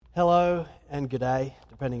Hello and good day,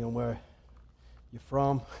 depending on where you're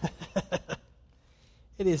from.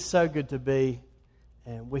 It is so good to be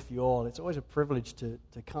with you all. It's always a privilege to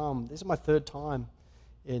come. This is my third time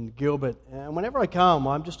in Gilbert, and whenever I come,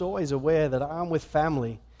 I'm just always aware that I'm with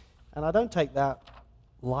family, and I don't take that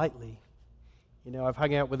lightly. You know, I've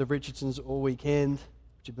hung out with the Richardsons all weekend,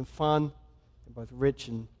 which have been fun. Both Rich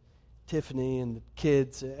and Tiffany and the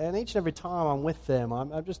kids, and each and every time I'm with them,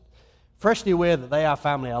 I'm just freshly aware that they are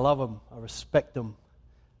family. I love them. I respect them.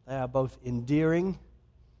 They are both endearing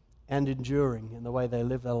and enduring in the way they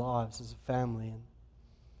live their lives as a family.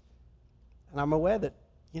 And I'm aware that,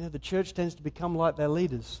 the church tends to become like their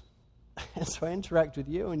leaders. And so I interact with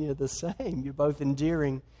you and you're the same. You're both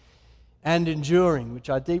endearing and enduring,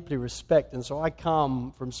 which I deeply respect. And so I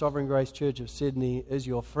come from Sovereign Grace Church of Sydney as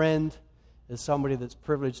your friend, as somebody that's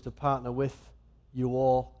privileged to partner with you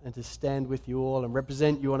all and to stand with you all and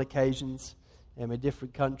represent you on occasions in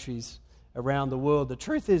different countries around the world. The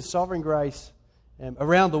truth is, Sovereign Grace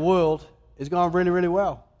around the world is going really, really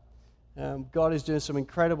well. God is doing some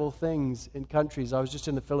incredible things in countries. I was just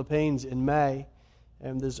in the Philippines in May,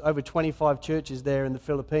 and there's over 25 churches there in the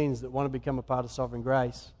Philippines that want to become a part of Sovereign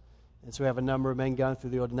Grace. And so we have a number of men going through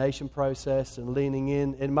the ordination process and leaning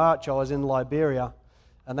in. In March, I was in Liberia,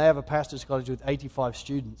 and they have a pastor's college with 85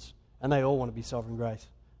 students. And they all want to be Sovereign Grace.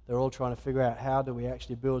 They're all trying to figure out how do we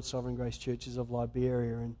actually build Sovereign Grace churches of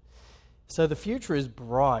Liberia. And so the future is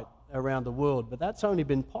bright around the world, but that's only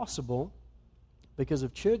been possible because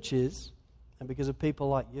of churches and because of people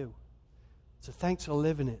like you. So thanks for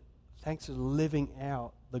living it. Thanks for living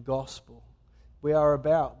out the gospel. We are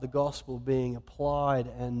about the gospel being applied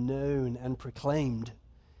and known and proclaimed.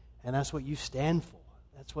 And that's what you stand for.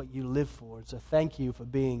 That's what you live for. And so thank you for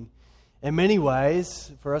being, in many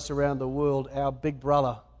ways, for us around the world, our big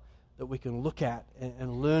brother that we can look at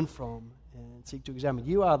and learn from and seek to examine.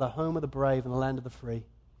 You are the home of the brave and the land of the free.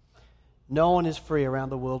 No one is free around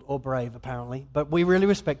the world, or brave apparently, but we really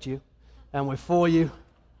respect you and we're for you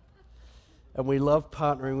and we love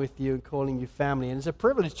partnering with you and calling you family. And it's a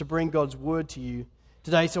privilege to bring God's word to you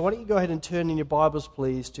today. So why don't you go ahead and turn in your Bibles,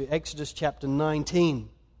 please, to Exodus chapter 19.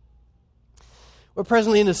 We're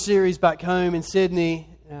presently in a series back home in Sydney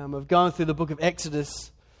of going through the book of Exodus.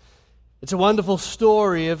 It's a wonderful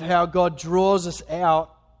story of how God draws us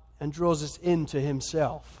out and draws us into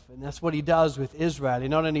Himself. And that's what He does with Israel. He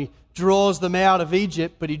not only draws them out of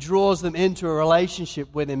Egypt, but He draws them into a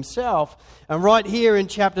relationship with Himself. And right here in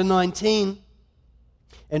chapter 19,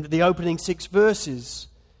 and the opening 6 verses,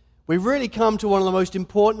 we've really come to one of the most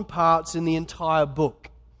important parts in the entire book.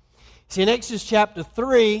 See, in Exodus chapter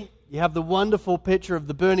 3, you have the wonderful picture of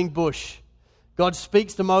the burning bush. God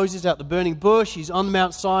speaks to Moses out the burning bush. He's on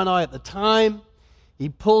Mount Sinai at the time. He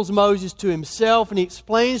pulls Moses to himself and he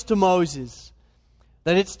explains to Moses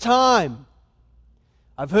that it's time.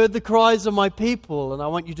 I've heard the cries of my people and I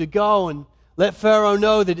want you to go and let Pharaoh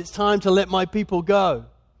know that it's time to let my people go.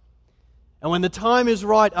 And when the time is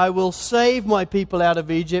right, I will save my people out of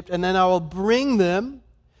Egypt and then I will bring them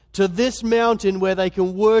to this mountain where they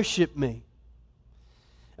can worship me.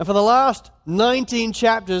 And for the last 19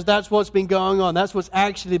 chapters, that's what's been going on. That's what's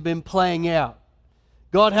actually been playing out.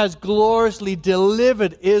 God has gloriously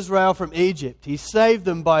delivered Israel from Egypt. He saved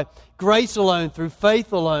them by grace alone, through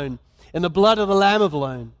faith alone, in the blood of the Lamb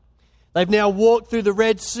alone. They've now walked through the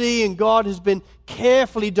Red Sea, and God has been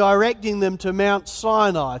carefully directing them to Mount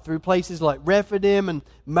Sinai through places like Rephidim and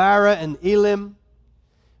Marah and Elim.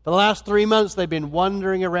 For the last 3 months, they've been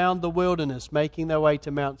wandering around the wilderness, making their way to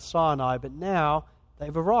Mount Sinai, but now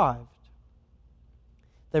they've arrived.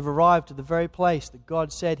 They've arrived to the very place that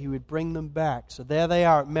God said He would bring them back. So there they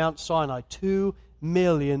are at Mount Sinai, 2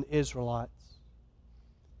 million Israelites.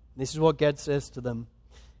 And this is what God says to them.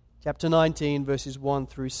 Chapter 19, verses 1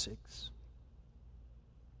 through 6.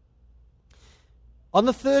 On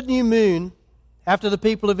the third new moon, after the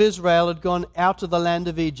people of Israel had gone out of the land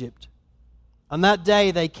of Egypt, on that day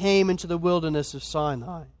they came into the wilderness of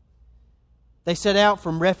Sinai. They set out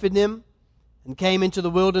from Rephidim and came into the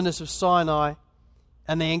wilderness of Sinai,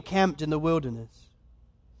 and they encamped in the wilderness.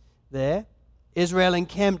 There, Israel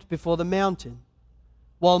encamped before the mountain,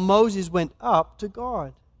 while Moses went up to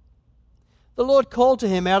God. The Lord called to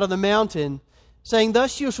him out of the mountain, saying,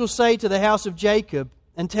 "Thus you shall say to the house of Jacob,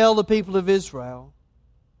 and tell the people of Israel,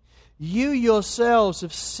 you yourselves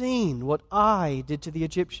have seen what I did to the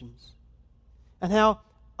Egyptians, and how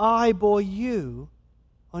I bore you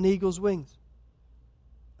on eagle's wings,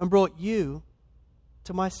 and brought you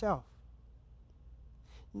to myself.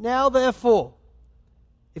 Now therefore,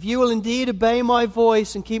 if you will indeed obey my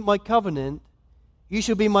voice and keep my covenant, you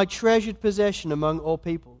shall be my treasured possession among all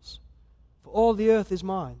peoples. For for all the earth is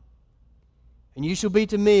mine. And you shall be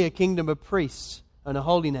to me a kingdom of priests and a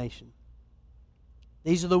holy nation.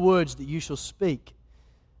 These are the words that you shall speak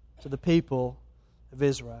to the people of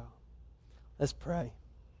Israel. Let's pray.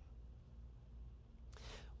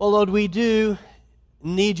 Well, Lord, we do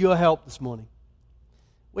need your help this morning.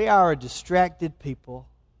 We are a distracted people.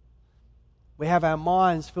 We have our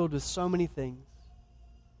minds filled with so many things.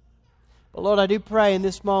 But Lord, I do pray in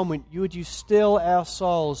this moment, would you still our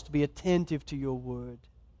souls to be attentive to your word.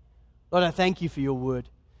 Lord, I thank you for your word.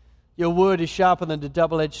 Your word is sharper than a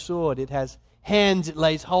double-edged sword. It has hands, it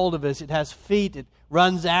lays hold of us. It has feet, it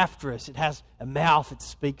runs after us. It has a mouth, it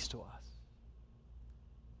speaks to us.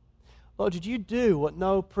 Lord, would you do what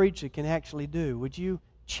no preacher can actually do? Would you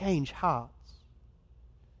change hearts?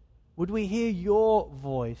 Would we hear your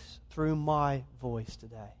voice through my voice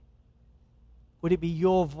today? Would it be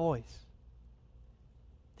your voice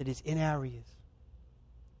that is in our ears?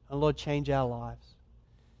 And Lord, change our lives.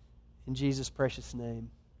 In Jesus' precious name,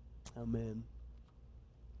 amen.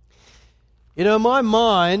 You know, in my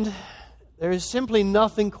mind, there is simply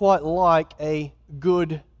nothing quite like a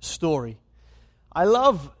good story. I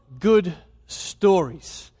love good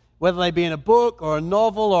stories, whether they be in a book or a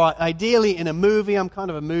novel or ideally in a movie. I'm kind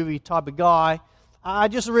of a movie type of guy. I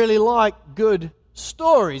just really like good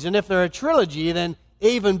stories. And if they're a trilogy, then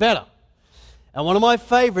even better. And one of my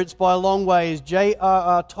favorites by a long way is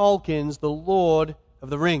J.R.R. Tolkien's The Lord of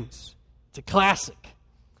the Rings. It's a classic.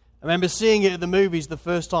 I remember seeing it at the movies the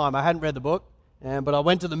first time. I hadn't read the book, but I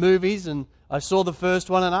went to the movies and I saw the first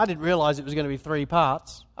one and I didn't realize it was going to be 3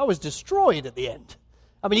 parts. I was destroyed at the end.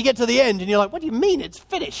 I mean, you get to the end and you're like, what do you mean it's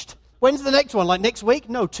finished? When's the next one? Like next week?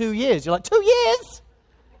 No, 2 years. You're like, 2 years?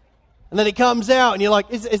 And then it comes out and you're like,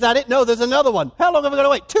 is that it? No, there's another one. How long have I got to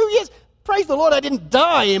wait? 2 years? Praise the Lord I didn't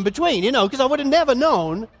die in between, because I would have never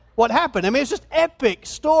known what happened. I mean, it's just epic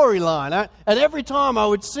storyline. And every time I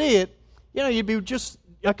would see it, you'd be just,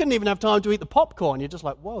 I couldn't even have time to eat the popcorn. You're just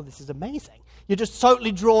like, whoa, this is amazing. You're just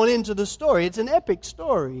totally drawn into the story. It's an epic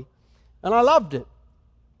story. And I loved it.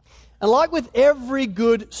 And like with every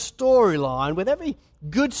good storyline,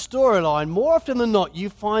 more often than not, you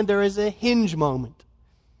find there is a hinge moment.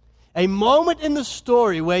 A moment in the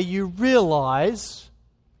story where you realize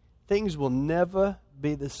things will never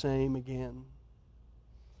be the same again.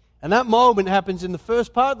 And that moment happens in the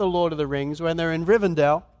first part of The Lord of the Rings when they're in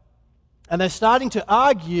Rivendell and they're starting to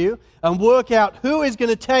argue and work out who is going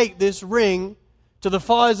to take this ring to the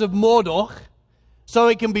fires of Mordor so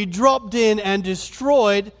it can be dropped in and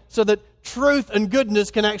destroyed so that truth and goodness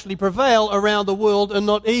can actually prevail around the world and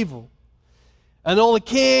not evil. And all the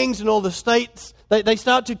kings and all the states, they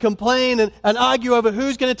start to complain and argue over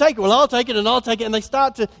who's going to take it. Well, I'll take it and I'll take it. And they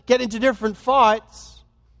start to get into different fights.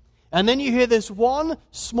 And then you hear this one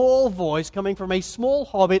small voice coming from a small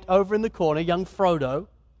hobbit over in the corner, young Frodo,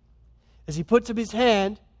 as he puts up his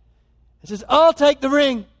hand and says, I'll take the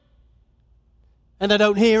ring. And they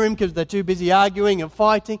don't hear him because they're too busy arguing and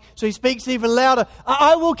fighting. So he speaks even louder,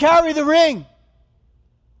 I will carry the ring.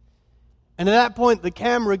 And at that point, the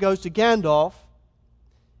camera goes to Gandalf.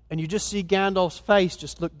 And you just see Gandalf's face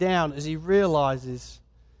just look down as he realizes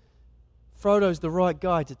Frodo's the right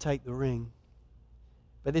guy to take the ring.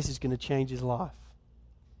 But this is going to change his life.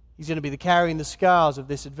 He's going to be carrying the scars of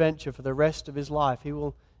this adventure for the rest of his life. He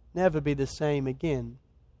will never be the same again.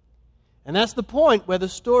 And that's the point where the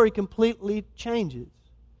story completely changes.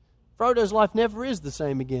 Frodo's life never is the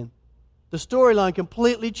same again. The storyline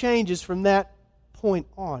completely changes from that point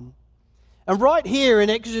on. And right here in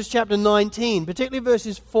Exodus chapter 19, particularly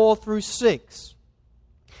verses 4 through 6,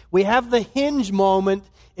 we have the hinge moment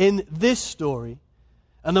in this story.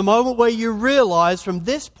 And the moment where you realize from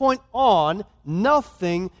this point on,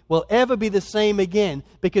 nothing will ever be the same again.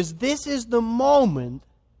 Because this is the moment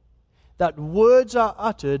that words are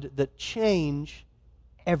uttered that change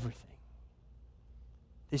everything.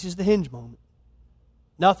 This is the hinge moment.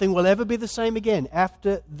 Nothing will ever be the same again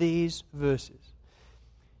after these verses.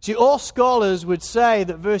 See, all scholars would say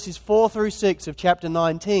that verses 4 through 6 of chapter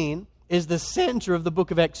 19 is the center of the book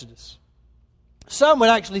of Exodus. Some would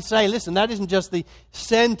actually say, listen, that isn't just the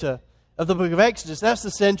center of the book of Exodus, that's the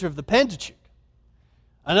center of the Pentateuch.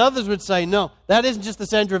 And others would say, no, that isn't just the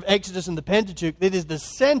center of Exodus and the Pentateuch, it is the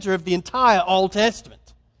center of the entire Old Testament.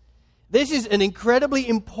 This is an incredibly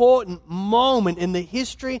important moment in the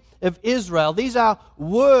history of Israel. These are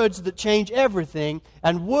words that change everything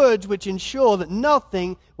and words which ensure that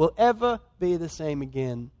nothing will ever be the same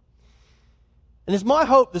again. And it's my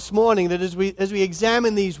hope this morning that as we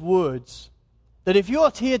examine these words, that if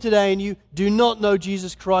you're here today and you do not know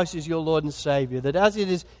Jesus Christ as your Lord and Savior, that as it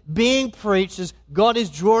is being preached, as God is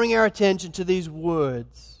drawing our attention to these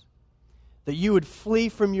words, that you would flee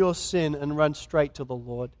from your sin and run straight to the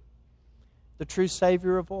Lord, the true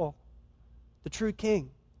Savior of all, the true King.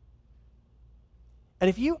 And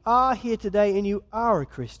if you are here today and you are a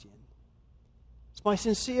Christian, it's my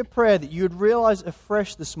sincere prayer that you would realize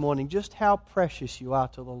afresh this morning just how precious you are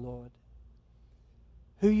to the Lord,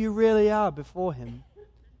 who you really are before Him,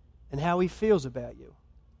 and how He feels about you,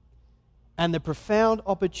 and the profound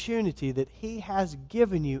opportunity that He has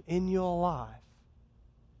given you in your life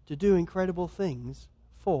to do incredible things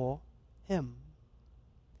for Him.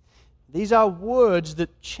 These are words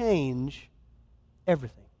that change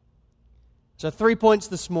everything. So 3 points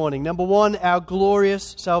this morning. Number 1, our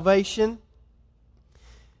glorious salvation.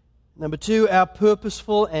 Number 2, our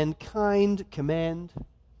purposeful and kind command.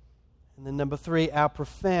 And then number 3, our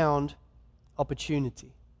profound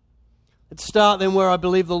opportunity. Let's start then where I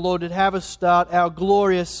believe the Lord would have us start, our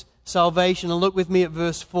glorious salvation. And look with me at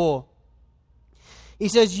verse 4. He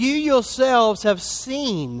says, you yourselves have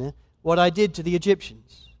seen what I did to the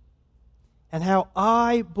Egyptians, and how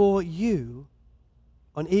I bore you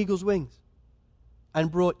on eagle's wings, and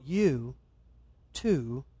brought you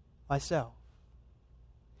to myself.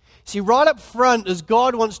 See, right up front, as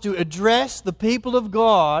God wants to address the people of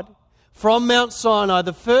God from Mount Sinai,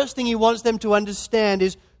 the first thing He wants them to understand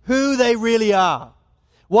is who they really are,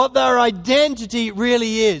 what their identity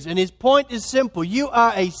really is. And His point is simple. You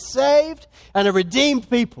are a saved and a redeemed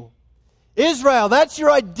people. Israel, that's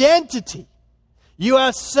your identity. You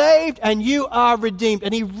are saved and you are redeemed.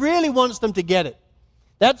 And He really wants them to get it.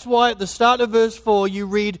 That's why at the start of verse 4 you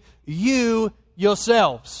read, you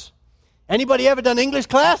yourselves. Anybody ever done English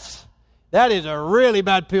class? That is a really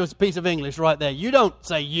bad piece of English right there. You don't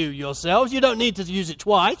say you yourselves. You don't need to use it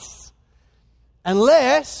twice.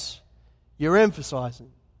 Unless you're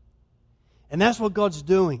emphasizing. And that's what God's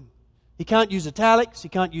doing. He can't use italics. He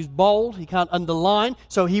can't use bold. He can't underline.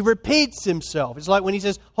 So He repeats Himself. It's like when He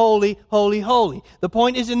says, holy, holy, holy. The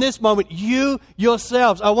point is in this moment, you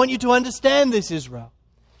yourselves. I want you to understand this, Israel.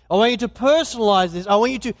 I want you to personalize this. I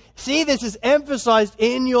want you to see this as emphasized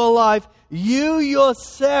in your life. You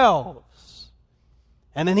yourselves.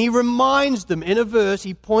 And then He reminds them in a verse.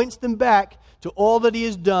 He points them back to all that He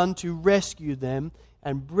has done to rescue them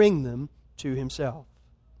and bring them to Himself.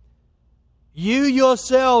 You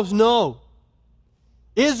yourselves know.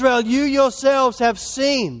 Israel, you yourselves have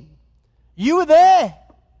seen. You were there.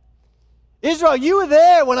 Israel, you were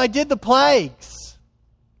there when I did the plagues.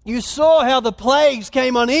 You saw how the plagues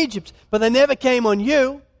came on Egypt, but they never came on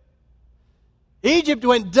you. Egypt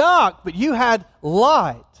went dark, but you had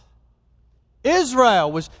light.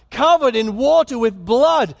 Israel was covered in water with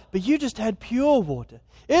blood, but you just had pure water.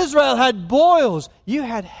 Israel had boils, you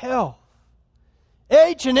had health.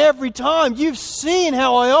 Each and every time you've seen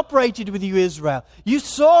how I operated with you, Israel. You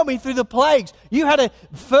saw me through the plagues. You had a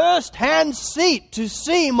first-hand seat to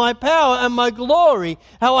see my power and my glory,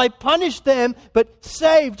 how I punished them but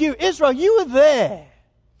saved you. Israel, you were there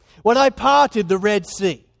when I parted the Red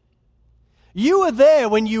Sea. You were there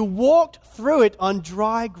when you walked through it on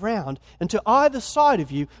dry ground, and to either side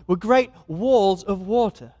of you were great walls of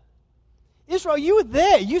water. Israel, you were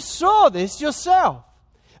there. You saw this yourself.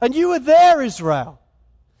 And you were there, Israel,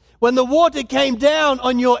 when the water came down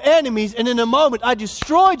on your enemies, and in a moment I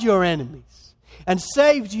destroyed your enemies and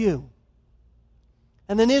saved you.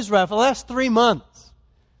 And then Israel, for the last 3 months,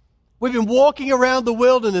 we've been walking around the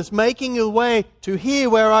wilderness, making a way to here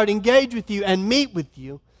where I'd engage with you and meet with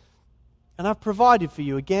you. And I've provided for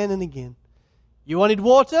you again and again. You wanted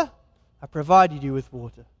water? I provided you with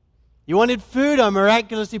water. You wanted food? I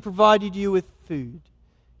miraculously provided you with food.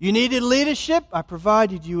 You needed leadership? I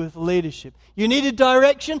provided you with leadership. You needed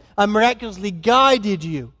direction? I miraculously guided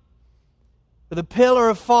you with a pillar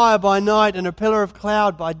of fire by night and a pillar of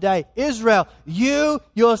cloud by day. Israel, you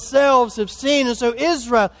yourselves have seen. And so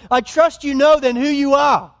Israel, I trust you know then who you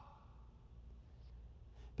are.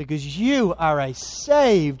 Because you are a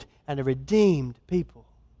saved and a redeemed people.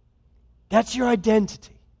 That's your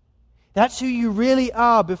identity. That's who you really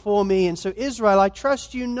are before me. And so Israel, I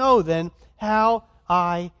trust you know then how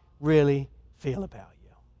I really feel about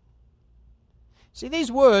you. See, these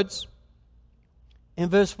words in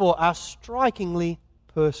verse 4 are strikingly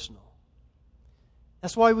personal.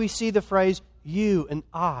 That's why we see the phrase you and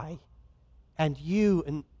I, and you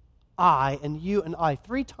and I, and you and I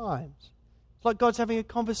 3 times. It's like God's having a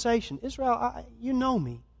conversation. Israel, you know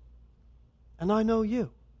me, and I know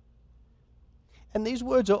you. And these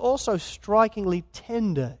words are also strikingly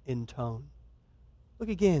tender in tone. Look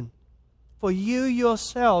again. For you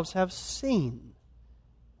yourselves have seen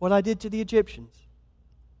what I did to the Egyptians,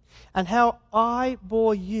 and how I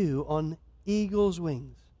bore you on eagle's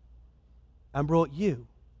wings and brought you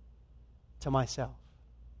to myself.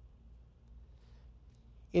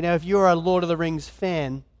 You know, if you're a Lord of the Rings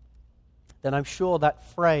fan, then I'm sure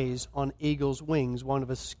that phrase, on eagle's wings, won't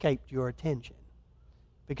have escaped your attention.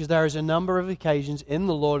 Because there is a number of occasions in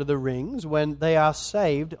the Lord of the Rings when they are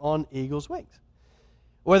saved on eagle's wings.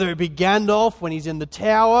 Whether it be Gandalf when he's in the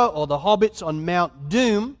tower, or the hobbits on Mount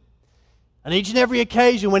Doom, and each and every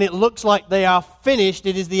occasion when it looks like they are finished,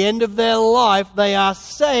 it is the end of their life, they are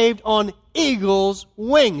saved on eagle's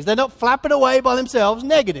wings. They're not flapping away by themselves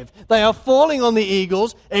negative. They are falling on the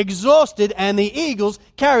eagles, exhausted, and the eagles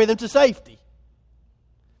carry them to safety.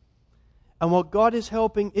 And what God is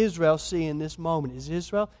helping Israel see in this moment is,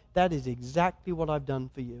 Israel, that is exactly what I've done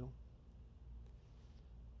for you.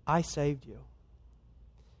 I saved you.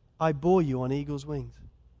 I bore you on eagle's wings.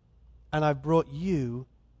 And I've brought you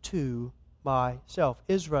to myself.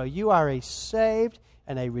 Israel, you are a saved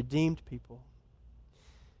and a redeemed people.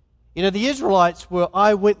 You know, the Israelites were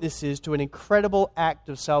eyewitnesses to an incredible act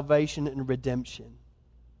of salvation and redemption.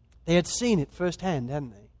 They had seen it firsthand,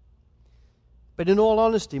 hadn't they? But in all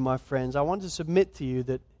honesty, my friends, I want to submit to you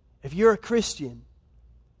that if you're a Christian,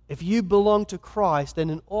 if you belong to Christ, then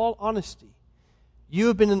in all honesty, you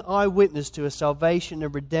have been an eyewitness to a salvation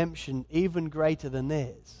and redemption even greater than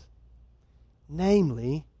theirs.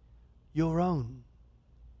 Namely, your own.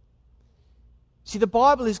 See, the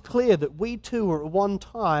Bible is clear that we too were at one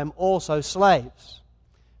time also slaves.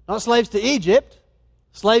 Not slaves to Egypt,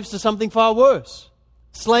 slaves to something far worse.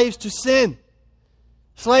 Slaves to sin.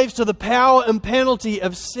 Slaves to the power and penalty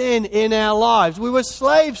of sin in our lives. We were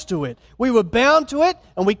slaves to it. We were bound to it,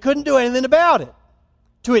 and we couldn't do anything about it.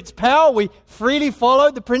 To its power, we freely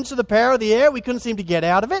followed the prince of the power of the air. We couldn't seem to get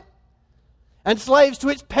out of it. And slaves to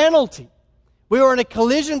its penalty. We were in a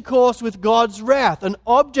collision course with God's wrath, an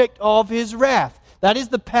object of His wrath. That is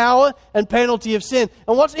the power and penalty of sin.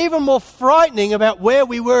 And what's even more frightening about where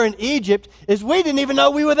we were in Egypt is we didn't even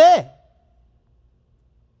know we were there.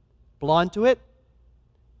 Blind to it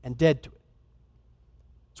and dead to it.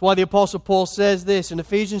 That's why the Apostle Paul says this in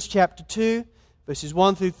Ephesians chapter 2, verses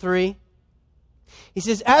 1 through 3. He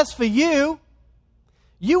says, "As for you,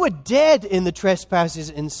 you were dead in the trespasses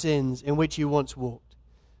and sins in which you once walked,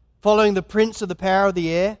 following the prince of the power of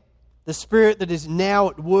the air, the spirit that is now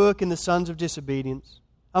at work in the sons of disobedience,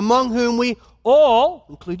 among whom we all,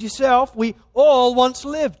 include yourself, we all once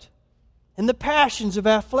lived in the passions of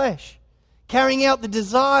our flesh, carrying out the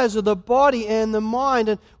desires of the body and the mind,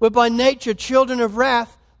 and were by nature children of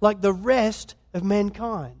wrath like the rest of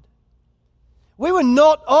mankind." We were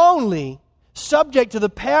not only subject to the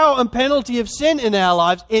power and penalty of sin in our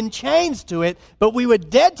lives, in chains to it, but we were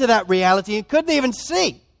dead to that reality and couldn't even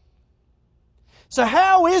see. So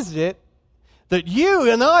how is it that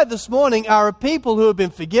you and I this morning are a people who have been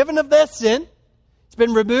forgiven of their sin? It's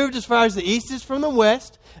been removed as far as the east is from the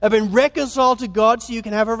west, have been reconciled to God so you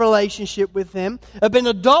can have a relationship with Him, have been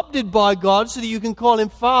adopted by God so that you can call Him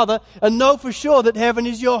Father and know for sure that heaven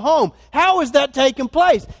is your home. How has that taken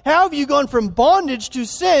place? How have you gone from bondage to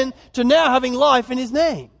sin to now having life in His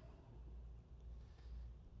name?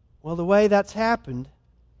 Well, the way that's happened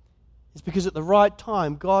is because at the right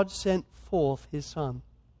time God sent forth His Son.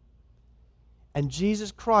 And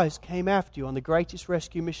Jesus Christ came after you on the greatest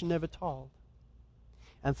rescue mission ever told.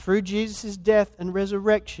 And through Jesus' death and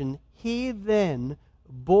resurrection, He then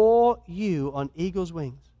bore you on eagle's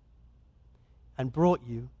wings and brought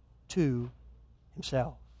you to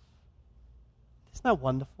Himself. Isn't that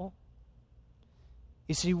wonderful?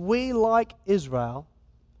 You see, we, like Israel,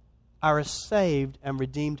 are a saved and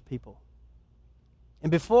redeemed people.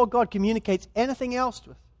 And before God communicates anything else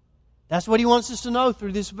to us, that's what He wants us to know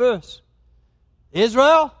through this verse.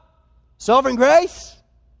 Israel, sovereign grace,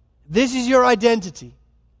 this is your identity.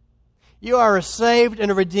 You are a saved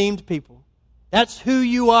and a redeemed people. That's who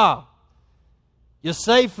you are. You're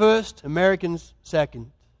saved first, Americans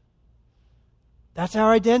second. That's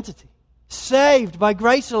our identity. Saved by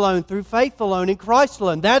grace alone, through faith alone, in Christ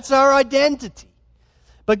alone. That's our identity.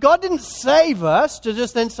 But God didn't save us to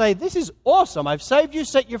just then say, "This is awesome. I've saved you,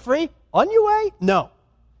 set you free. On your way." No.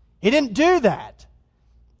 He didn't do that.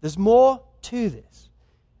 There's more to this.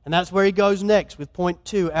 And that's where He goes next with point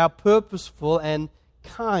 2, our purposeful and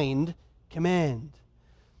kind command.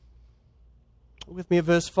 Look with me at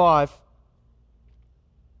verse 5.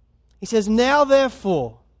 He says, "Now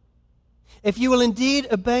therefore, if you will indeed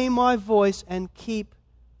obey my voice and keep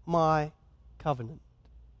my covenant."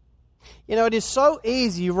 You know, it is so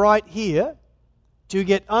easy right here to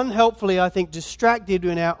get unhelpfully, I think, distracted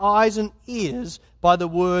in our eyes and ears by the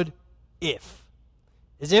word if.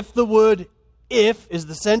 As if the word if is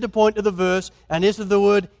the center point of the verse, and as if the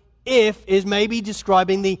word if is maybe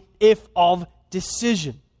describing the if of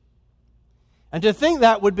decision. And to think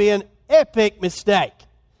that would be an epic mistake.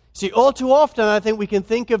 See, all too often I think we can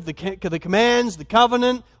think of the commands, the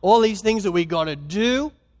covenant, all these things that we got to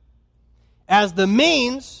do as the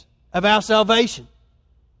means of our salvation.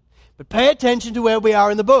 But pay attention to where we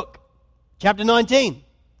are in the book. Chapter 19.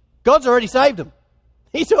 God's already saved them.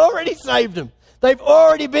 He's already saved them. They've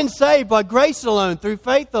already been saved by grace alone, through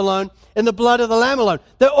faith alone, in the blood of the Lamb alone.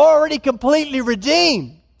 They're already completely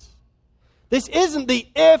redeemed. This isn't the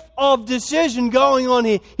if of decision going on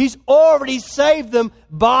here. He's already saved them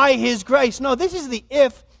by His grace. No, this is the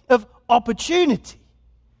if of opportunity.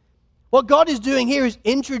 What God is doing here is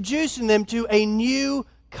introducing them to a new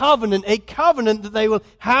covenant, a covenant that they will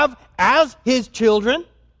have as His children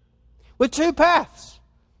with two paths,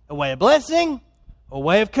 a way of blessing, a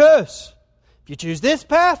way of curse. If you choose this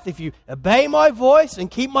path, if you obey my voice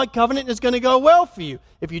and keep my covenant, it's going to go well for you.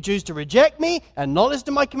 If you choose to reject me and not listen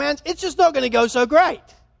to my commands, it's just not going to go so great.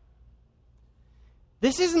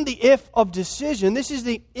 This isn't the if of decision. This is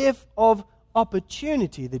the if of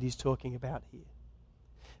opportunity that he's talking about here.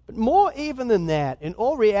 But more even than that, in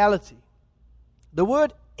all reality, the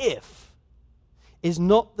word if is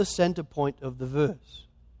not the center point of the verse.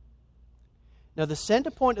 Now, the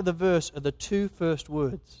center point of the verse are the two first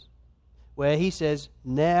words, where he says,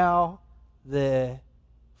 now,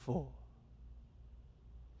 therefore.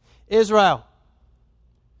 Israel,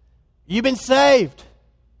 you've been saved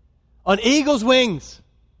on eagle's wings,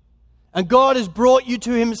 and God has brought you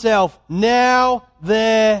to Himself. Now,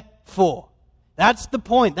 therefore. That's the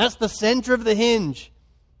point. That's the center of the hinge.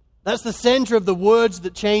 That's the center of the words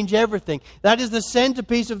that change everything. That is the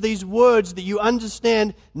centerpiece of these words that you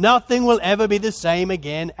understand nothing will ever be the same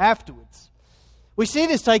again afterwards. We see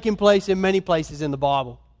this taking place in many places in the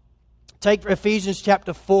Bible. Take Ephesians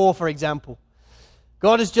chapter 4, for example.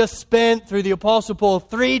 God has just spent, through the Apostle Paul,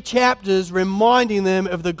 3 chapters reminding them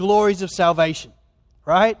of the glories of salvation.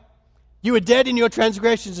 Right? You were dead in your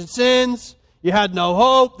transgressions and sins. You had no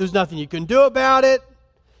hope. There's nothing you can do about it.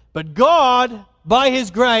 But God, by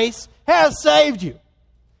His grace, has saved you.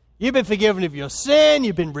 You've been forgiven of your sin.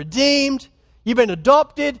 You've been redeemed. You've been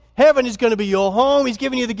adopted. Heaven is going to be your home. He's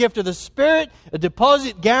given you the gift of the Spirit, a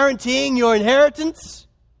deposit guaranteeing your inheritance.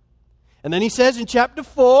 And then he says in chapter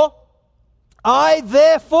 4, I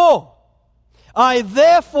therefore,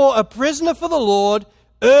 a prisoner for the Lord,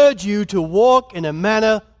 urge you to walk in a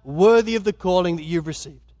manner worthy of the calling that you've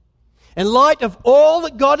received. In light of all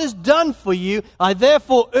that God has done for you, I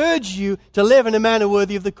therefore urge you to live in a manner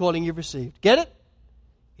worthy of the calling you've received. Get it?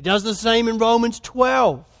 He does the same in Romans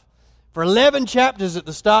 12. For 11 chapters at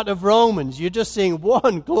the start of Romans, you're just seeing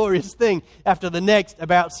one glorious thing after the next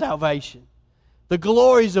about salvation. The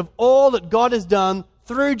glories of all that God has done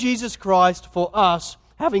through Jesus Christ for us,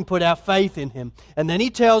 having put our faith in Him. And then he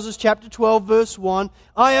tells us, chapter 12, verse 1,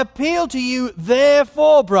 I appeal to you,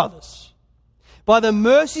 therefore, brothers, by the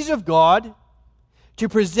mercies of God, to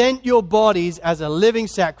present your bodies as a living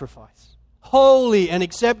sacrifice, holy and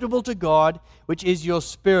acceptable to God, which is your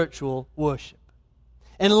spiritual worship.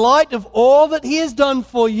 In light of all that He has done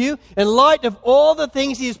for you, in light of all the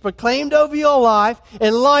things He has proclaimed over your life,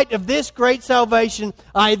 in light of this great salvation,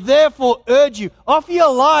 I therefore urge you, offer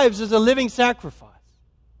your lives as a living sacrifice.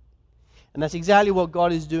 And that's exactly what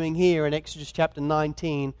God is doing here in Exodus chapter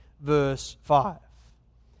 19, verse 5.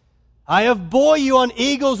 I have bore you on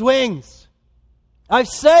eagle's wings. I've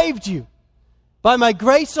saved you by my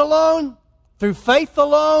grace alone, through faith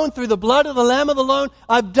alone, through the blood of the Lamb alone.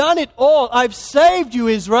 I've done it all. I've saved you,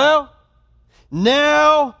 Israel.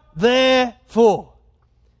 Now, therefore,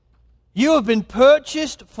 you have been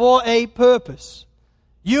purchased for a purpose.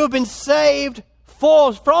 You have been saved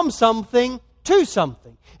from something to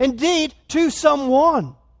something. Indeed, to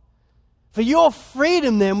someone. For your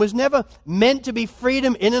freedom then was never meant to be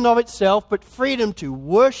freedom in and of itself, but freedom to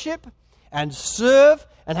worship and serve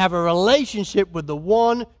and have a relationship with the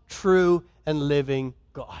one true and living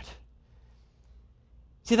God.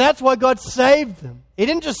 See, that's why God saved them. He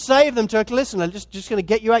didn't just save them to, listen, I'm just going to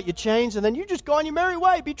get you out your chains and then you just go on your merry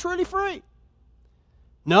way, be truly free.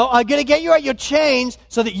 No, I'm going to get you out your chains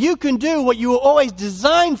so that you can do what you were always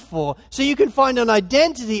designed for, so you can find an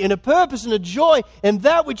identity and a purpose and a joy in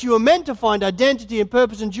that which you were meant to find identity and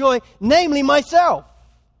purpose and joy, namely myself.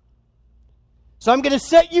 So I'm going to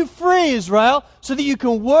set you free, Israel, so that you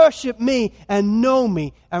can worship me and know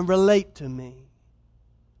me and relate to me.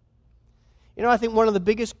 You know, I think one of the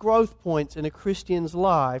biggest growth points in a Christian's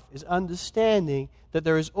life is understanding that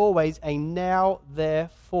there is always a now,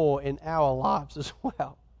 therefore in our lives as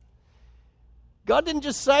well. God didn't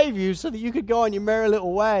just save you so that you could go on your merry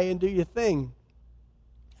little way and do your thing.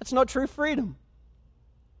 That's not true freedom.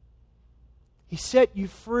 He set you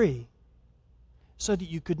free so that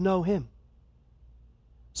you could know Him.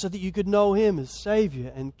 So that you could know Him as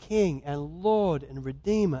Savior and King and Lord and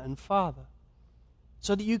Redeemer and Father.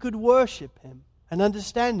 So that you could worship Him and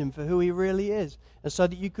understand Him for who He really is. And so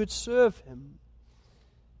that you could serve Him.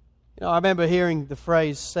 You know, I remember hearing the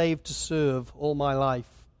phrase, saved to serve, all my life.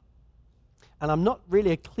 And I'm not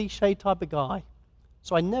really a cliche type of guy.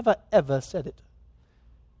 So I never ever said it.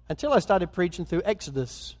 Until I started preaching through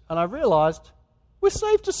Exodus. And I realized we're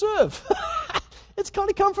saved to serve. It's kind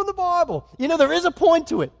of come from the Bible. You know, there is a point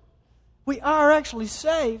to it. We are actually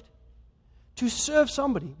saved to serve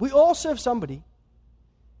somebody. We all serve somebody.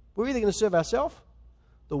 We're either going to serve ourselves,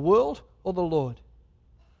 the world, or the Lord.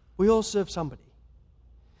 We all serve somebody.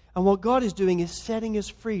 And what God is doing is setting us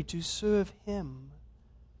free to serve Him,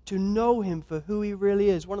 to know Him for who He really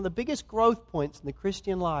is. One of the biggest growth points in the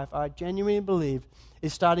Christian life, I genuinely believe,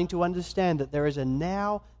 is starting to understand that there is a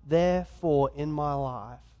now, therefore in my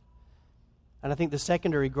life. And I think the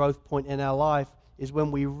secondary growth point in our life is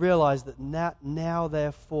when we realize that now,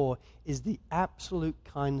 therefore, is the absolute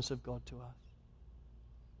kindness of God to us.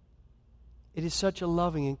 It is such a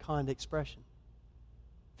loving and kind expression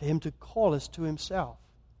for Him to call us to Himself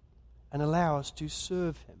and allow us to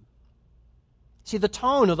serve Him. See, the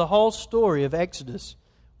tone of the whole story of Exodus,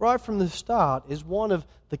 right from the start, is one of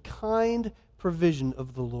the kind provision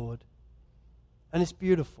of the Lord. And it's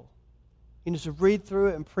beautiful. You know, to read through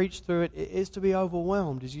it and preach through it, it is to be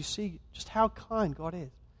overwhelmed as you see just how kind God is.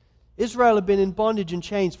 Israel had been in bondage and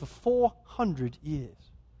chains for 400 years.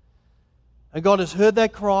 And God has heard their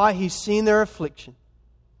cry. He's seen their affliction.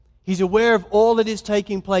 He's aware of all that is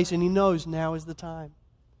taking place, and He knows now is the time.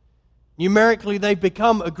 Numerically, they've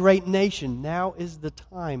become a great nation. Now is the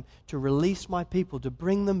time to release my people, to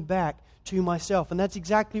bring them back to myself. And that's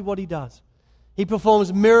exactly what He does. He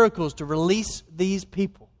performs miracles to release these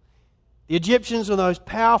people. The Egyptians were the most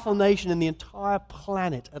powerful nation in the entire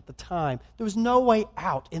planet at the time. There was no way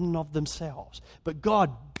out in and of themselves. But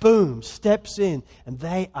God, boom, steps in, and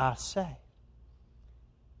they are saved.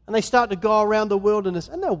 And they start to go around the wilderness,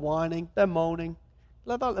 and they're whining, they're moaning.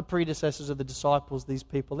 Like the predecessors of the disciples, these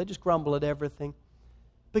people, they just grumble at everything.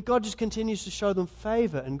 But God just continues to show them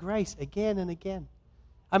favor and grace again and again.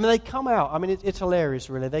 I mean, they come out. I mean, it's hilarious,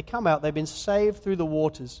 really. They come out, they've been saved through the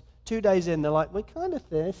waters. 2 days in, they're like, we're kind of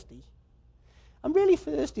thirsty. I'm really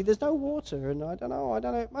thirsty. There's no water, and I don't know.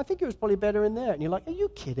 I think it was probably better in there. And you're like, are you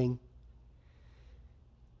kidding?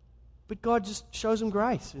 But God just shows them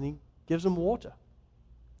grace, and He gives them water.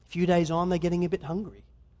 A few days on, they're getting a bit hungry.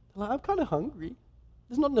 They're like, I'm kind of hungry.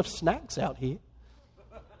 There's not enough snacks out here.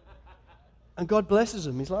 And God blesses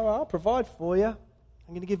them. He's like, I'll provide for you. I'm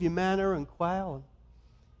going to give you manna and quail.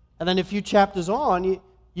 And then a few chapters on,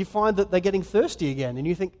 you find that they're getting thirsty again. And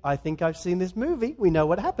you think, I think I've seen this movie. We know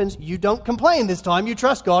what happens. You don't complain this time. You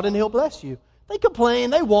trust God and He'll bless you. They complain.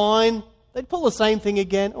 They whine. They'd pull the same thing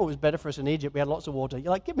again. Oh, it was better for us in Egypt. We had lots of water.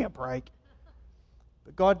 You're like, give me a break.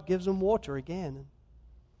 But God gives them water again.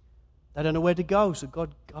 They don't know where to go, so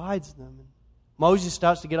God guides them. And Moses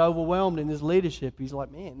starts to get overwhelmed in his leadership. He's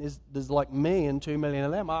like, man, there's like me and 2 million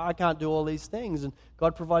of them. I can't do all these things. And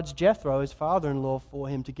God provides Jethro, his father-in-law, for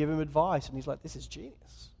him to give him advice. And he's like, this is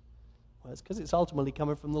genius. Well, it's because it's ultimately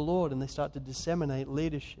coming from the Lord, and they start to disseminate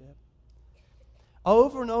leadership.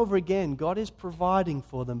 Over and over again, God is providing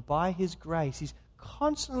for them by His grace. He's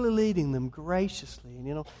constantly leading them graciously. And,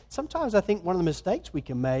 you know, sometimes I think one of the mistakes we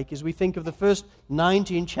can make is we think of the first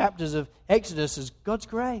 19 chapters of Exodus as God's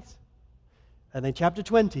grace. And then chapter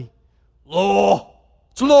 20, law.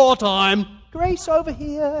 It's law time. Grace over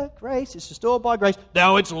here. Grace. It's just all by grace.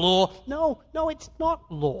 Now it's law. No, it's not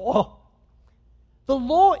law. The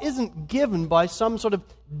law isn't given by some sort of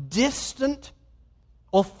distant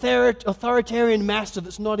authoritarian master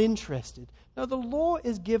that's not interested. No, the law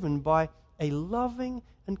is given by a loving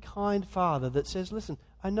and kind Father that says, listen,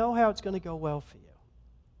 I know how it's going to go well for you.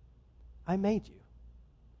 I made you.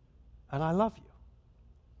 And I love you.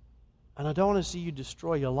 And I don't want to see you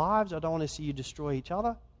destroy your lives. I don't want to see you destroy each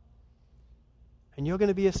other. And you're going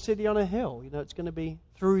to be a city on a hill. You know, it's going to be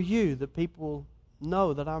through you that people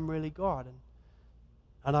know that I'm really God.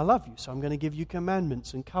 And I love you, so I'm going to give you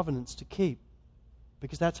commandments and covenants to keep,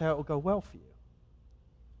 because that's how it will go well for you.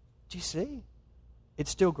 Do you see?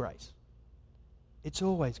 It's still grace. It's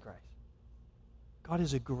always grace. God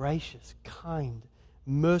is a gracious, kind,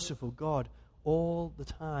 merciful God all the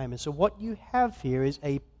time. And so what you have here is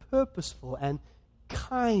a purposeful and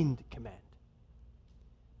kind command.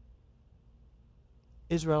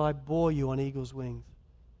 Israel, I bore you on eagle's wings,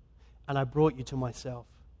 and I brought you to myself.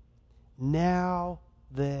 Now,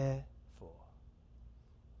 therefore.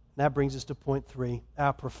 That brings us to point 3,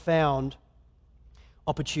 our profound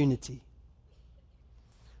opportunity.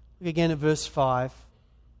 Look again at verse 5.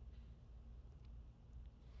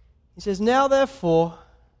 He says, "Now therefore,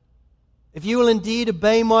 if you will indeed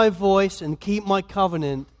obey my voice and keep my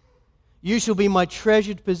covenant, you shall be my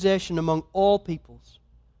treasured possession among all peoples,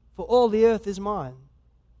 for all the earth is mine.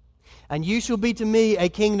 And you shall be to me a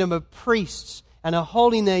kingdom of priests and a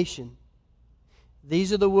holy nation.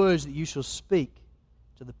 These are the words that you shall speak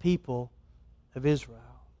to the people of Israel."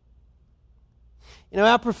 You know,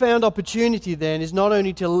 our profound opportunity then is not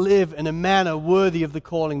only to live in a manner worthy of the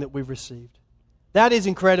calling that we've received. That is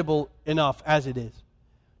incredible enough as it is.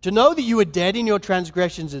 To know that you were dead in your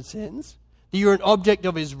transgressions and sins, that you're an object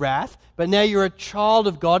of His wrath, but now you're a child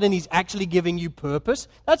of God and He's actually giving you purpose.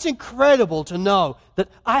 That's incredible to know that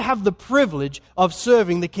I have the privilege of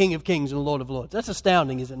serving the King of Kings and Lord of Lords. That's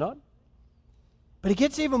astounding, is it not? But it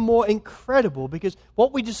gets even more incredible because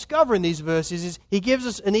what we discover in these verses is He gives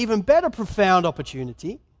us an even better profound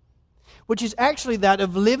opportunity, which is actually that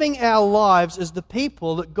of living our lives as the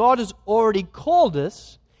people that God has already called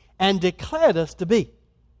us and declared us to be.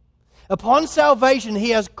 Upon salvation,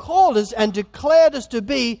 He has called us and declared us to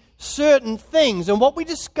be certain things. And what we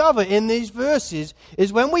discover in these verses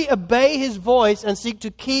is when we obey His voice and seek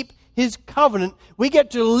to keep His covenant, we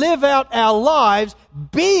get to live out our lives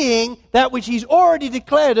being that which He's already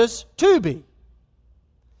declared us to be.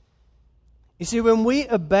 You see, when we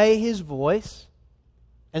obey His voice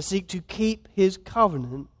and seek to keep His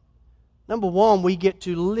covenant, number one, we get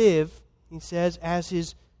to live, He says, as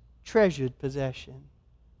His treasured possession.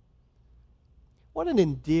 What an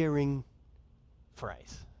endearing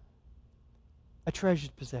phrase. A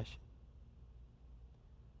treasured possession.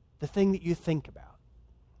 The thing that you think about.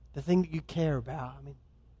 The thing that you care about. I mean,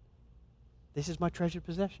 this is my treasured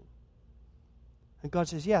possession. And God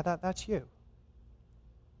says, yeah, that's you.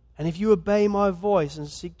 And if you obey my voice and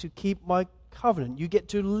seek to keep my covenant, you get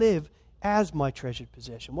to live as my treasured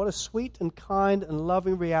possession. What a sweet and kind and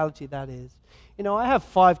loving reality that is. You know, I have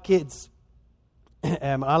 5 kids.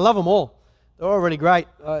 And I love them all. They're all really great.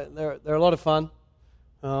 They're a lot of fun.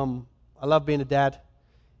 I love being a dad.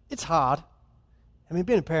 It's hard. I mean,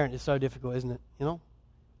 being a parent is so difficult, isn't it? You know?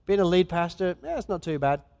 Being a lead pastor, it's not too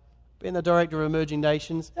bad. Being the director of emerging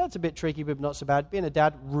nations, it's a bit tricky, but not so bad. Being a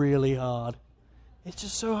dad, really hard. It's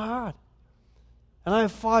just so hard. And I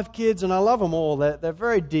have 5 kids, and I love them all. They're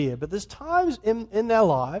very dear. But there's times in their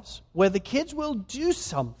lives where the kids will do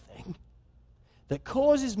something that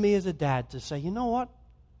causes me as a dad to say, you know what?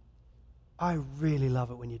 I really love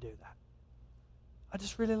it when you do that. I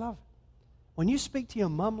just really love it. When you speak to your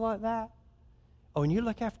mum like that, or when you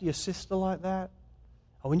look after your sister like that,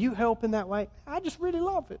 or when you help in that way, I just really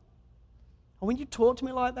love it. Or when you talk to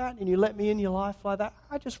me like that and you let me in your life like that,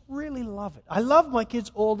 I just really love it. I love my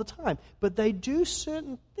kids all the time, but they do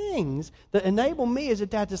certain things that enable me as a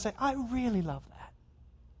dad to say, I really love that.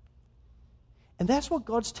 And that's what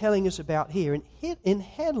God's telling us about here. In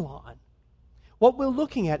headline, what we're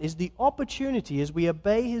looking at is the opportunity as we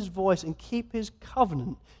obey His voice and keep His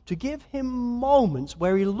covenant to give Him moments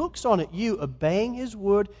where He looks on at you, obeying His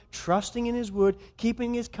word, trusting in His word,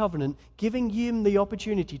 keeping His covenant, giving Him the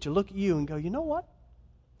opportunity to look at you and go, you know what?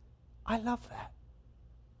 I love that.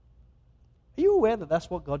 Are you aware that that's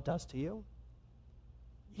what God does to you?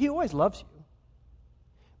 He always loves you.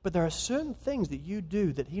 But there are certain things that you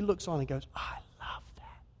do that He looks on and goes, I love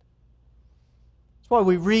that. That's why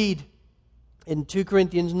we read in 2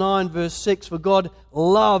 Corinthians 9 verse 6, for God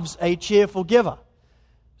loves a cheerful giver.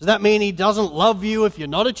 Does that mean He doesn't love you if you're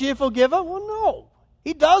not a cheerful giver? Well, no.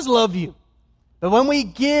 He does love you. But when we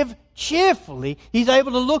give cheerfully, He's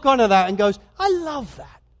able to look onto that and goes, I love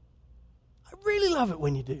that. I really love it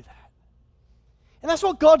when you do that. And that's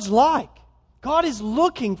what God's like. God is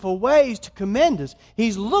looking for ways to commend us.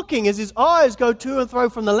 He's looking as His eyes go to and fro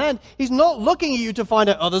from the land. He's not looking at you to find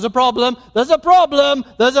out, oh, there's a problem, there's a problem,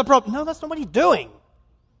 there's a problem. No, that's not what He's doing.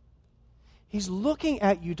 He's looking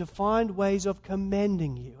at you to find ways of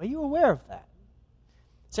commending you. Are you aware of that?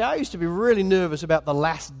 See, I used to be really nervous about the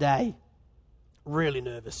last day. Really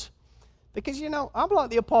nervous. Because, you know, I'm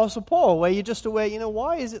like the Apostle Paul, where you're just aware, you know,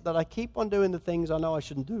 why is it that I keep on doing the things I know I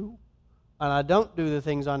shouldn't do, and I don't do the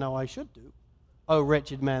things I know I should do? Oh,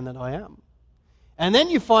 wretched man that I am. And then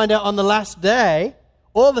you find out on the last day,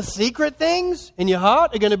 all the secret things in your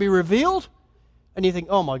heart are going to be revealed. And you think,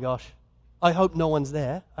 oh my gosh, I hope no one's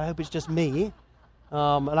there. I hope it's just me.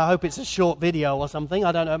 And I hope it's a short video or something.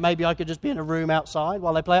 I don't know, maybe I could just be in a room outside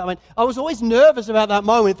while they play it. I mean, I was always nervous about that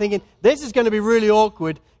moment, thinking, this is going to be really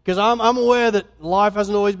awkward, because I'm aware that life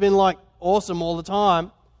hasn't always been like awesome all the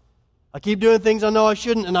time. I keep doing things I know I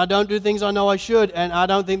shouldn't, and I don't do things I know I should, and I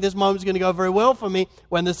don't think this moment's going to go very well for me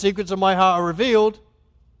when the secrets of my heart are revealed.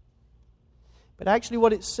 But actually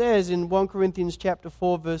what it says in 1 Corinthians chapter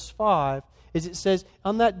 4, verse 5, is it says,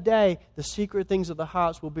 on that day, the secret things of the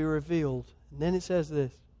hearts will be revealed. And then it says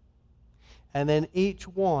this, and then each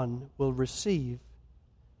one will receive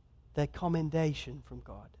their commendation from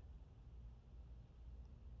God.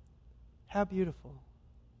 How beautiful.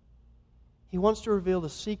 He wants to reveal the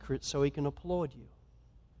secrets so He can applaud you.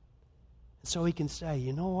 And so He can say,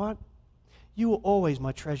 you know what? You were always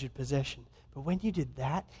my treasured possession. But when you did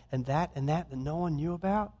that and that and that no one knew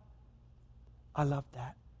about, I loved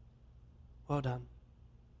that. Well done.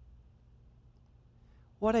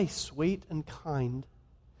 What a sweet and kind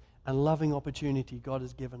and loving opportunity God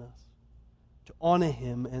has given us to honor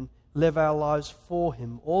Him and live our lives for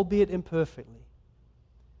Him, albeit imperfectly,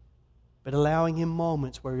 but allowing Him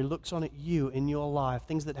moments where He looks on at you in your life,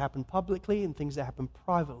 things that happen publicly and things that happen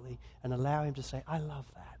privately, and allow Him to say, I love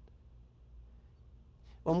that.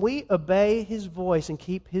 When we obey His voice and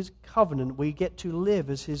keep His covenant, we get to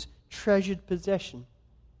live as His treasured possession.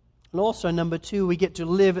 And also, number 2, we get to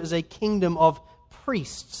live as a kingdom of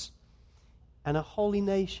priests and a holy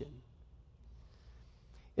nation.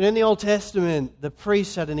 In the Old Testament, the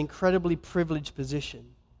priests had an incredibly privileged position.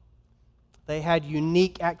 They had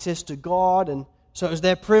unique access to God, and so it was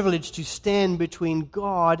their privilege to stand between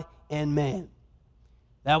God and man.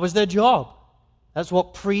 That was their job. That's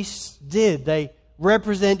what priests did. They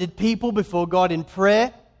represented people before God in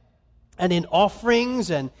prayer and in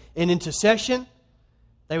offerings and in intercession.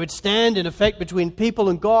 They would stand, in effect, between people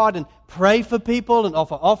and God and pray for people and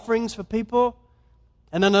offer offerings for people.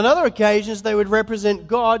 And then on other occasions, they would represent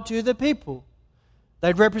God to the people.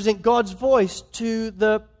 They'd represent God's voice to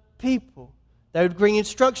the people. They would bring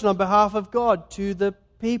instruction on behalf of God to the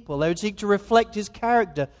people. They would seek to reflect His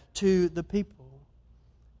character to the people.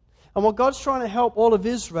 And what God's trying to help all of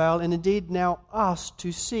Israel, and indeed now us,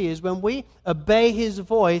 to see is when we obey His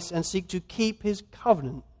voice and seek to keep His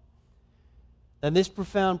covenant, then this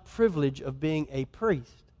profound privilege of being a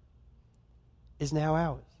priest is now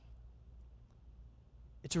ours.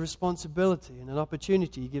 It's a responsibility and an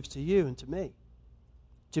opportunity He gives to you and to me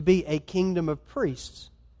to be a kingdom of priests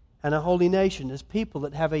and a holy nation. As people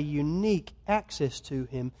that have a unique access to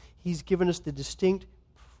Him, He's given us the distinct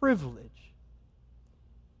privilege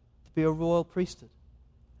to be a royal priesthood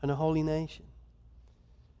and a holy nation.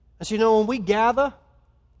 And so, when we gather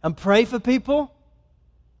and pray for people,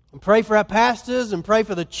 and pray for our pastors, and pray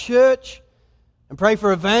for the church, and pray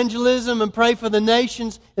for evangelism, and pray for the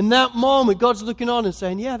nations, in that moment, God's looking on and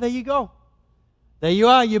saying, yeah, there you go. There you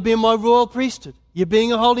are. You're being my royal priesthood. You're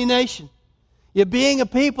being a holy nation. You're being a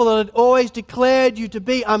people that had always declared you to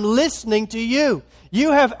be. I'm listening to you.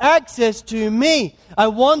 You have access to me. I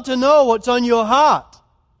want to know what's on your heart.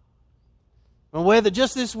 I'm aware that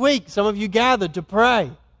just this week, some of you gathered to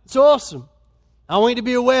pray. It's awesome. I want you to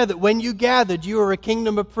be aware that when you gathered, you were a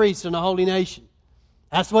kingdom of priests and a holy nation.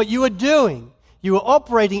 That's what you were doing. You were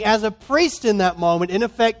operating as a priest in that moment, in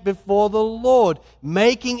effect, before the Lord,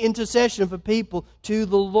 making intercession for people to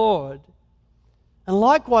the Lord. And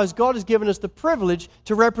likewise, God has given us the privilege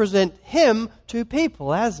to represent Him to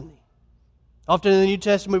people, hasn't He? Often in the New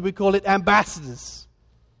Testament, we call it ambassadors.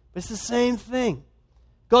 But it's the same thing.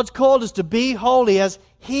 God's called us to be holy as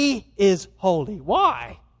He is holy.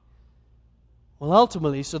 Why? Well,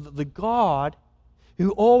 ultimately, so that the God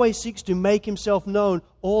who always seeks to make Himself known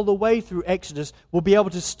all the way through Exodus will be able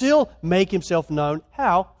to still make Himself known.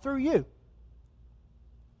 How? Through you.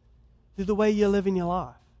 Through the way you're living your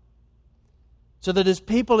life. So that as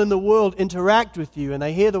people in the world interact with you and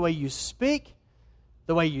they hear the way you speak,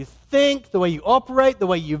 the way you think, the way you operate, the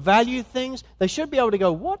way you value things, they should be able to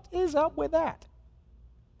go, what is up with that?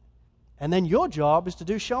 And then your job is to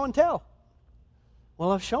do show and tell.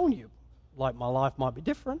 Well, I've shown you. Like my life might be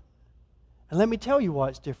different. And let me tell you why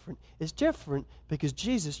it's different. It's different because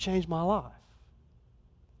Jesus changed my life.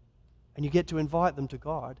 And you get to invite them to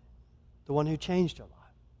God, the one who changed your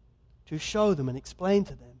life, to show them and explain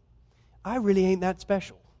to them, I really ain't that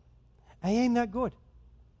special. I ain't that good.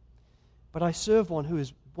 But I serve one who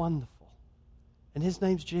is wonderful. And His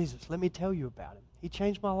name's Jesus. Let me tell you about Him. He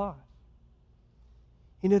changed my life.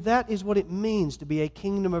 That is what it means to be a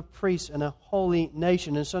kingdom of priests and a holy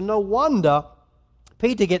nation. And so no wonder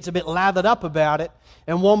Peter gets a bit lathered up about it.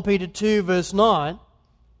 In 1 Peter 2 verse 9,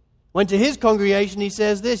 when to his congregation he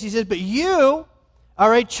says this, he says, but you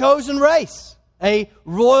are a chosen race, a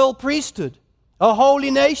royal priesthood, a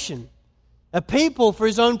holy nation, a people for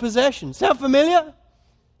His own possession. Sound familiar?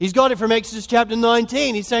 He's got it from Exodus chapter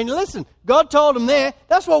 19. He's saying, listen, God told him there,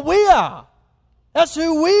 that's what we are. That's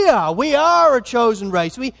who we are. We are a chosen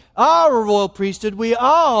race. We are a royal priesthood. We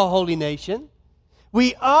are a holy nation.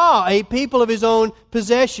 We are a people of His own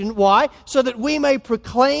possession. Why? So that we may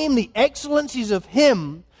proclaim the excellencies of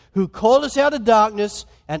Him who called us out of darkness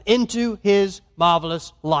and into His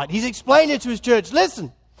marvelous light. He's explained it to His church.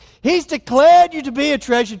 Listen, He's declared you to be a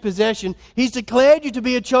treasured possession. He's declared you to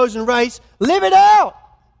be a chosen race. Live it out.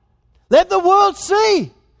 Let the world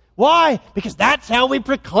see. Why? Because that's how we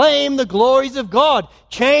proclaim the glories of God.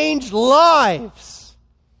 Change lives.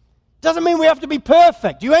 Doesn't mean we have to be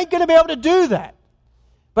perfect. You ain't going to be able to do that.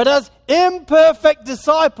 But as imperfect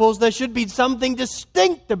disciples, there should be something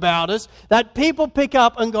distinct about us that people pick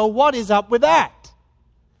up and go, what is up with that?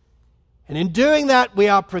 And in doing that, we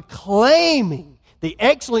are proclaiming the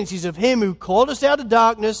excellencies of Him who called us out of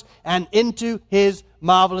darkness and into His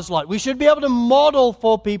marvelous light. We should be able to model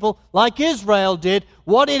for people, like Israel did,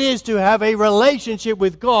 what it is to have a relationship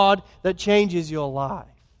with God that changes your life.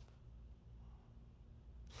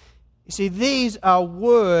 You see, these are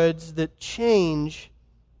words that change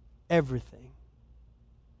everything.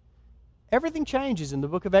 Everything changes in the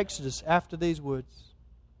book of Exodus after these words.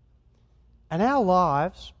 And our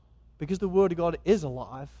lives, because the Word of God is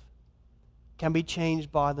alive, can be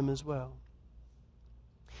changed by them as well.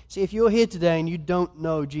 See, if you're here today and you don't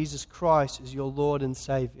know Jesus Christ as your Lord and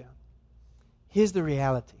Savior, here's the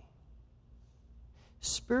reality.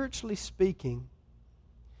 Spiritually speaking,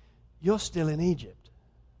 you're still in Egypt.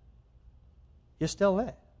 You're still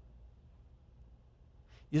there.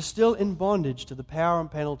 You're still in bondage to the power and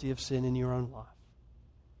penalty of sin in your own life.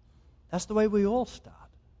 That's the way we all start.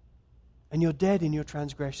 And you're dead in your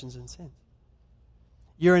transgressions and sins.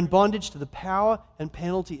 You're in bondage to the power and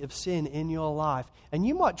penalty of sin in your life. And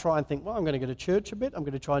you might try and think, well, I'm going to go to church a bit. I'm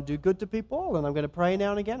going to try and do good to people. And I'm going to pray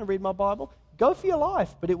now and again and read my Bible. Go for your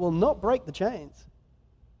life, but it will not break the chains.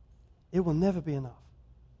 It will never be enough.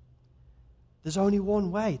 There's only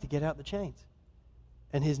one way to get out the chains.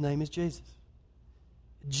 And His name is Jesus.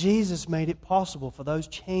 Jesus made it possible for those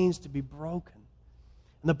chains to be broken.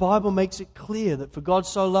 And the Bible makes it clear that for God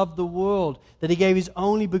so loved the world that He gave His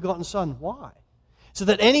only begotten Son. Why? So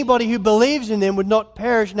that anybody who believes in Him would not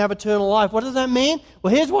perish and have eternal life. What does that mean?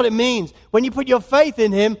 Well, here's what it means. When you put your faith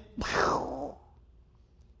in Him,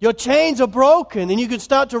 your chains are broken and you can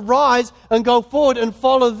start to rise and go forward and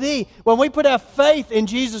follow Thee. When we put our faith in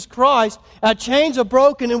Jesus Christ, our chains are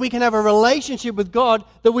broken and we can have a relationship with God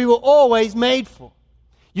that we were always made for.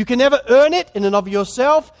 You can never earn it in and of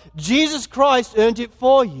yourself. Jesus Christ earned it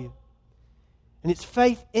for you. And it's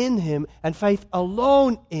faith in Him and faith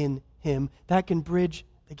alone in Him that can bridge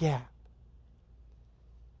the gap.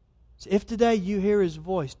 So if today you hear His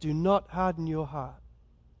voice, do not harden your heart.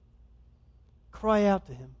 Cry out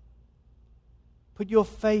to Him. Put your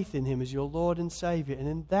faith in Him as your Lord and Savior. And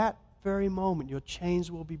in that very moment, your chains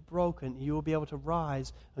will be broken. And you will be able to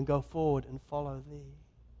rise and go forward and follow Thee.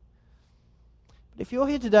 But if you're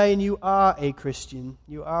here today and you are a Christian,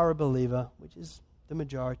 you are a believer, which is the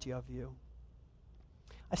majority of you,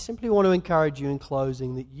 I simply want to encourage you in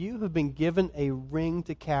closing that you have been given a ring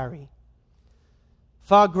to carry,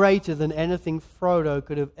 far greater than anything Frodo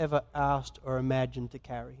could have ever asked or imagined to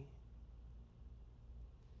carry.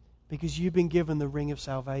 Because you've been given the ring of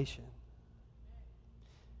salvation.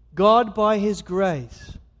 God, by His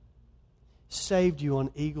grace, saved you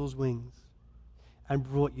on eagle's wings and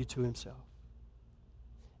brought you to Himself.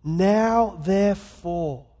 Now,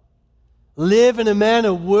 therefore, live in a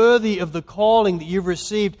manner worthy of the calling that you've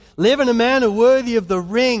received. Live in a manner worthy of the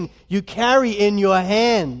ring you carry in your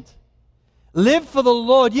hand. Live for the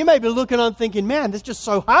Lord. You may be looking on thinking, man, this is just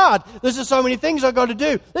so hard. There's just so many things I've got to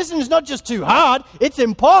do. Listen, it's not just too hard. It's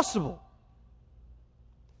impossible.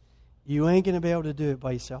 You ain't going to be able to do it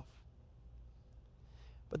by yourself.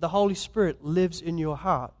 But the Holy Spirit lives in your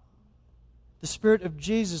heart. The Spirit of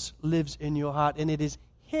Jesus lives in your heart, and it is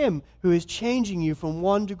Him who is changing you from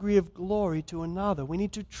one degree of glory to another. We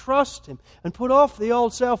need to trust Him and put off the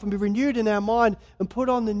old self and be renewed in our mind and put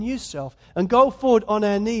on the new self and go forward on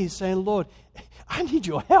our knees saying, Lord, I need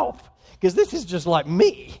your help because this is just like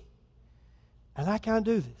me. And I can't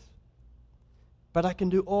do this. But I can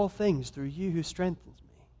do all things through You who strengthens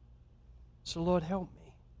me. So Lord, help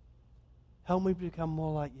me. Help me become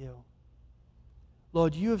more like You.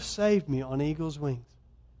 Lord, You have saved me on eagle's wings.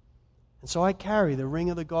 And so I carry the ring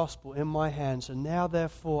of the gospel in my hand. So now,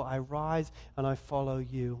 therefore, I rise and I follow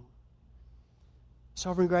You.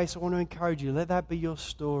 Sovereign Grace, I want to encourage you. Let that be your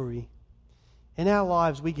story. In our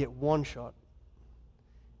lives, we get one shot.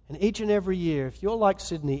 And each and every year, if you're like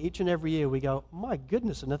Sydney, each and every year we go, my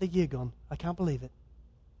goodness, another year gone. I can't believe it.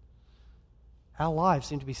 Our lives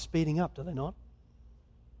seem to be speeding up, do they not?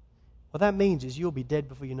 What that means is you'll be dead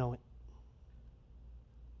before you know it.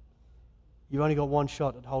 You've only got one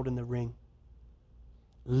shot at holding the ring.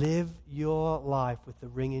 Live your life with the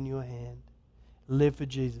ring in your hand. Live for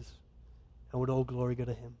Jesus. And would all glory go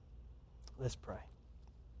to Him. Let's pray.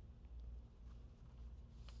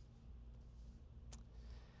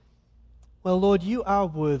 Well, Lord, you are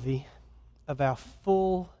worthy of our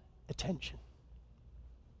full attention.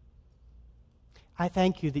 I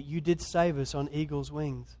thank you that you did save us on eagle's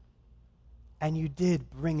wings. And you did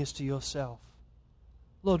bring us to yourself.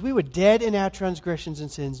 Lord, we were dead in our transgressions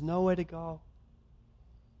and sins, nowhere to go.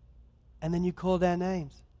 And then you called our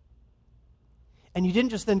names. And you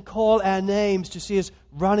didn't just then call our names to see us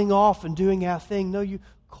running off and doing our thing. No, you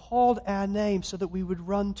called our names so that we would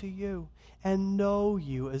run to you and know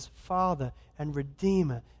you as Father and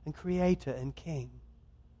Redeemer and Creator and King.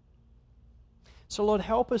 So, Lord,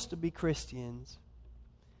 help us to be Christians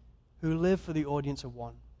who live for the audience of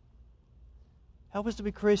one. Help us to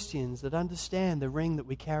be Christians that understand the ring that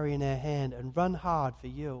we carry in our hand and run hard for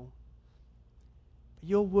you.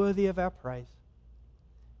 You're worthy of our praise.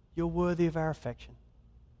 You're worthy of our affection.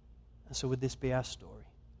 And so would this be our story.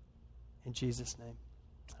 In Jesus' name,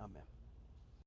 amen.